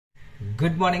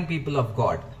Good morning, people of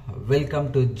God.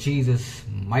 Welcome to Jesus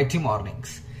Mighty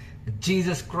Mornings.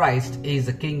 Jesus Christ is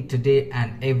the King today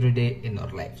and every day in our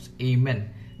lives.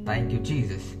 Amen. Thank you,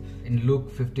 Jesus. In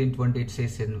Luke 15:20 it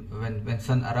says, when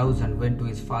son arose and went to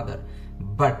his father,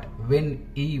 but when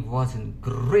he was in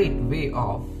great way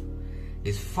off,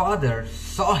 his father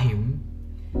saw him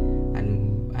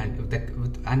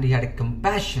and he had a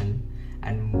compassion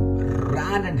and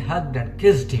ran and hugged and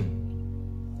kissed him.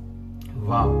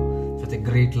 Wow, such a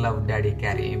great love Daddy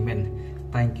carry. Amen.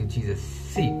 Thank you, Jesus.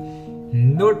 See,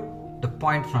 note the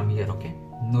point from here, okay?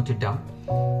 Note it down.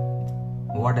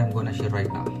 What I'm going to share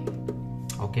right now.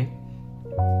 Okay?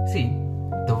 See,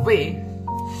 the way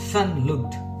son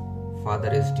looked,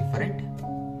 father is different.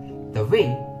 The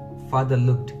way father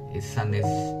looked, his son is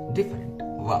different.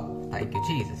 Wow, thank you,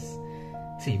 Jesus.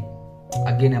 See,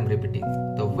 again I'm repeating.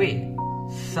 The way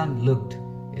son looked,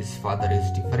 his father is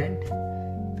different.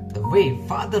 The way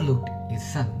father looked, his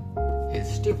son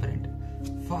is different.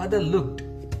 Father looked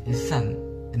his son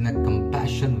in a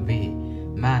compassion way.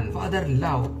 Man, father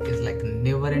love is like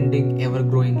never-ending,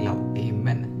 ever-growing love.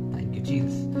 Amen. Thank you,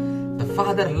 Jesus. The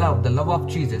father love, the love of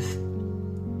Jesus,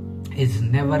 is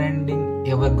never-ending,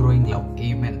 ever-growing love.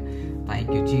 Amen.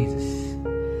 Thank you, Jesus.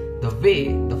 The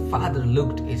way the father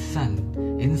looked his son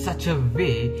in such a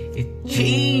way, it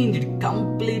changed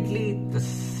completely the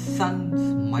son's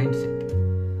mindset.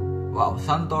 Wow,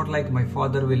 son thought like my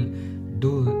father will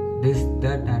do this,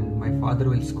 that, and my father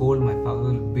will scold, my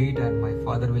father will beat, and my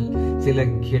father will say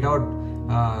like, get out,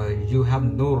 you have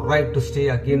no right to stay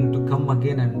again, to come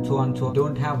again, and so on, so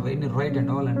don't have any right and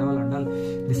all.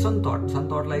 The son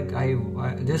thought like, I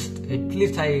just, at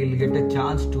least I'll get a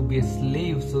chance to be a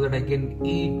slave so that I can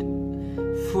eat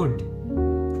food.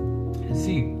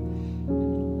 See,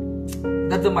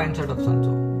 that's the mindset of son.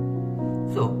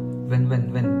 So when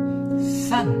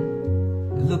son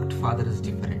looked, father is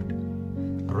different.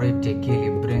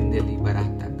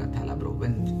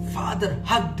 When father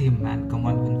hugged him, man, come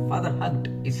on, when father hugged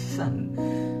his son,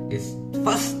 his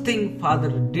first thing father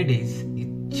did is,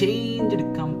 it changed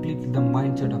completely the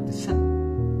mindset of the son.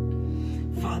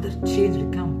 Father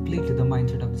changed completely the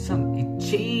mindset of the son. It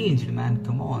changed, man,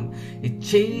 come on. It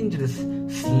changed the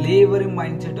slavery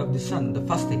mindset of the son. The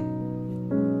first thing,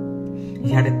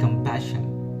 he had a compassion.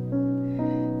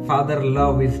 Father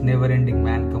love is never-ending,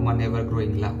 man. Come on,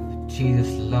 ever-growing love.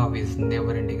 Jesus' love is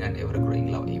never-ending and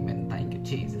ever-growing love. Amen. Thank you,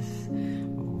 Jesus.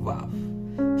 Wow.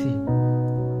 See,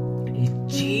 he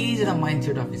changed the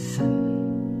mindset of his son.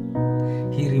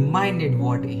 He reminded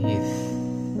what he is.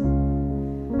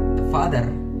 The father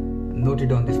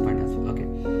noted on this point as well. Okay.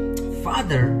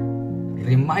 Father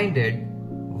reminded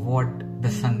what the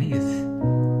son is,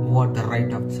 what the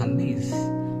right of the son is,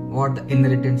 what the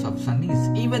inheritance of son is,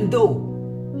 even though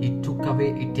he took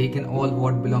away, he taken all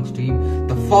what belongs to him.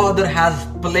 The father has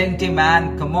plenty,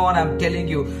 man. Come on, I'm telling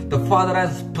you. The father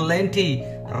has plenty.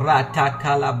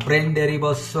 Ratakala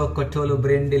brenderibo sokotolo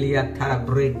brendelia tara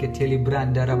breketeli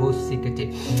brandarabo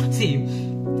sikete. See,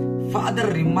 father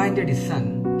reminded his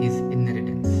son his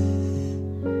inheritance.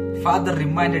 Father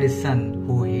reminded his son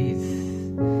who he is.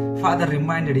 Father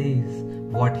reminded him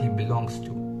what he belongs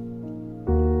to.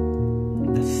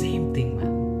 The same thing,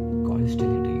 man, God is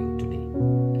telling to you.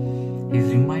 He's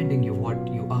reminding you what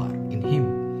you are in Him,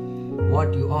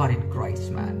 what you are in Christ,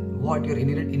 man, what your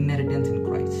inheritance in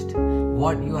Christ,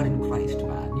 what you are in Christ,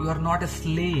 man. You are not a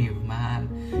slave, man.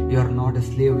 You are not a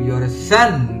slave. You are a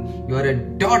son. You are a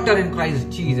daughter in Christ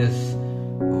Jesus.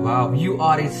 Wow, you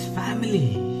are His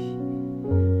family.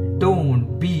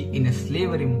 Don't be in a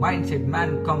slavery mindset,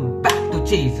 man. Come back to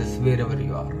Jesus wherever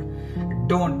you are.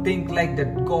 Don't think like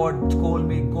that. God scold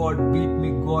me, God beat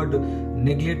me, God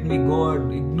neglect me,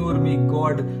 God ignore me,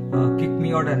 God kick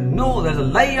me out. And no, there's a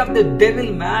lie of the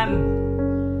devil, man.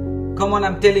 Come on,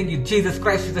 I'm telling you, Jesus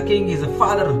Christ is the King, He's a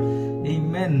Father.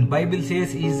 Amen. Bible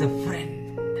says He is a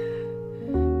friend.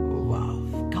 Wow.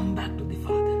 Come back to the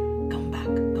Father. Come back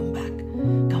to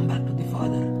the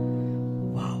Father.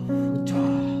 Wow.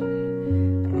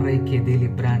 Come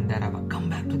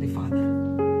back to the Father.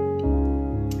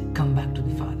 Come back to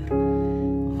the Father.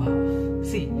 Wow.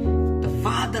 See, the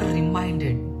Father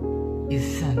reminded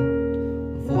his son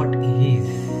what he is,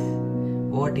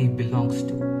 what he belongs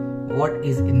to, what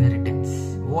is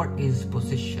inheritance, what is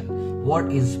possession,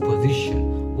 what is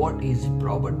position, what is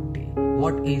property,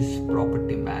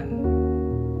 man.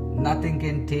 Nothing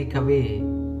can take away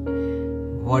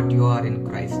what you are in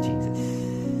Christ Jesus.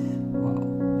 Wow.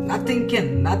 Nothing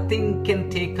can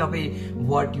take away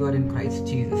what you are in Christ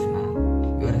Jesus,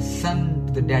 man. You are a son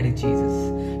to the Daddy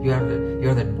Jesus. You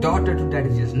are the daughter to Daddy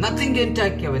Jesus. Nothing can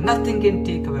take away. Nothing can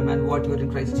take away, man, what you are in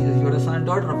Christ Jesus. You are the son and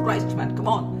daughter of Christ, man. Come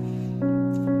on.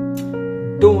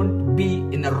 Don't be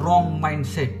in a wrong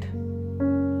mindset.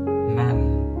 Man,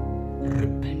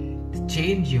 repent.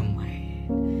 Change your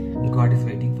mind. God is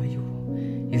waiting for you.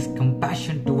 His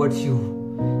compassion towards you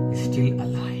is still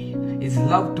alive. His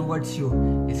love towards you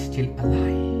is still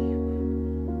alive.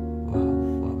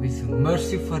 Wow. His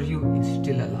mercy for you is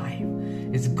still alive.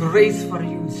 His grace for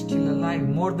you is still alive.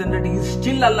 More than that, He is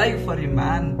still alive for you,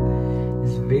 man.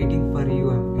 He's waiting for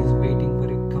you. He's waiting for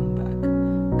you. Come back.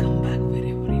 Come back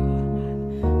wherever you are,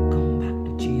 man. Come back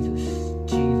to Jesus.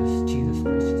 Jesus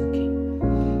Christ is the King.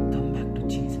 Come back to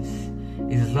Jesus.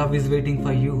 His love is waiting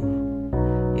for you.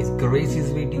 His grace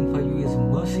is waiting for you. His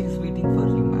mercy is waiting for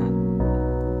you, man.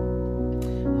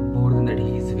 More than that,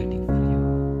 He is waiting for you.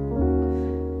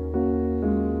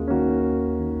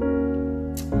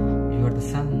 You are the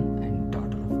son and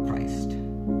daughter of Christ.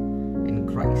 In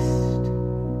Christ.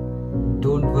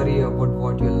 Don't worry about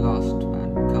what you lost,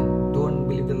 man. Come. Don't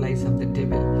believe the lies of the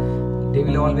devil. They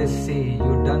will always say,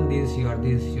 you've done this, you are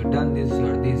this, you've done this, you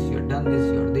are this, you've done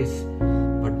this, you are this.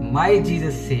 But my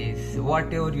Jesus says,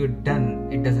 whatever you've done,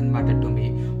 it doesn't matter to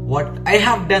me. What I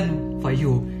have done for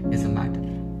you is a matter.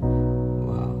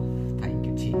 Wow. Thank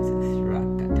you, Jesus.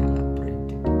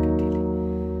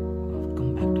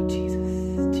 Come back to Jesus.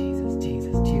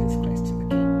 Jesus Christ is the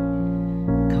King.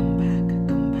 Come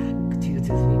back. Jesus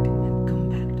is waiting, man. Come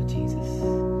back to Jesus.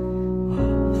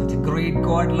 Wow. Such a great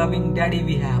God, loving Daddy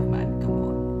we have, man. Come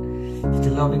on. Such a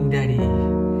loving Daddy.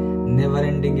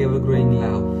 Never-ending, ever-growing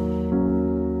love.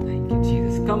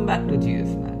 Jesus, come back to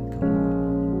Jesus, man. Come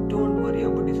on. Don't worry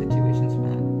about the situations,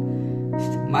 man.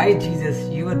 My Jesus,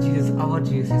 your Jesus, our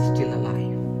Jesus is still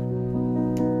alive.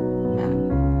 Man,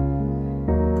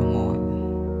 come on.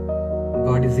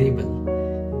 God is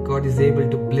able. God is able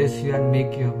to bless you and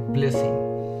make you a blessing.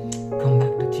 Come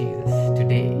back to Jesus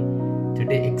today.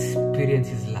 Today, experience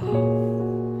His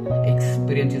love.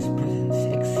 Experience His presence.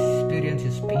 Experience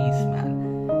His peace,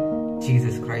 man.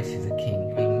 Jesus Christ is the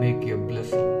King. He will make you a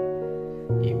blessing.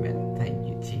 Amen. Thank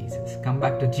you, Jesus. Come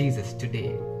back to Jesus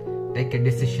today. Take a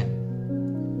decision.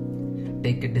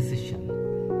 Take a decision.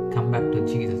 Come back to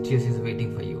Jesus. Jesus is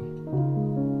waiting for you.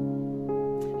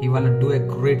 He want to do a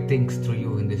great things through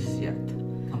you in this earth.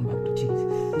 Come back to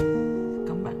Jesus.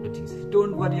 Come back to Jesus.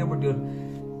 Don't worry about your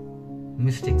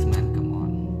mistakes, man. Come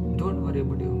on. Don't worry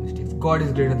about your mistakes. God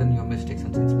is greater than your mistakes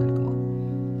and sins, man.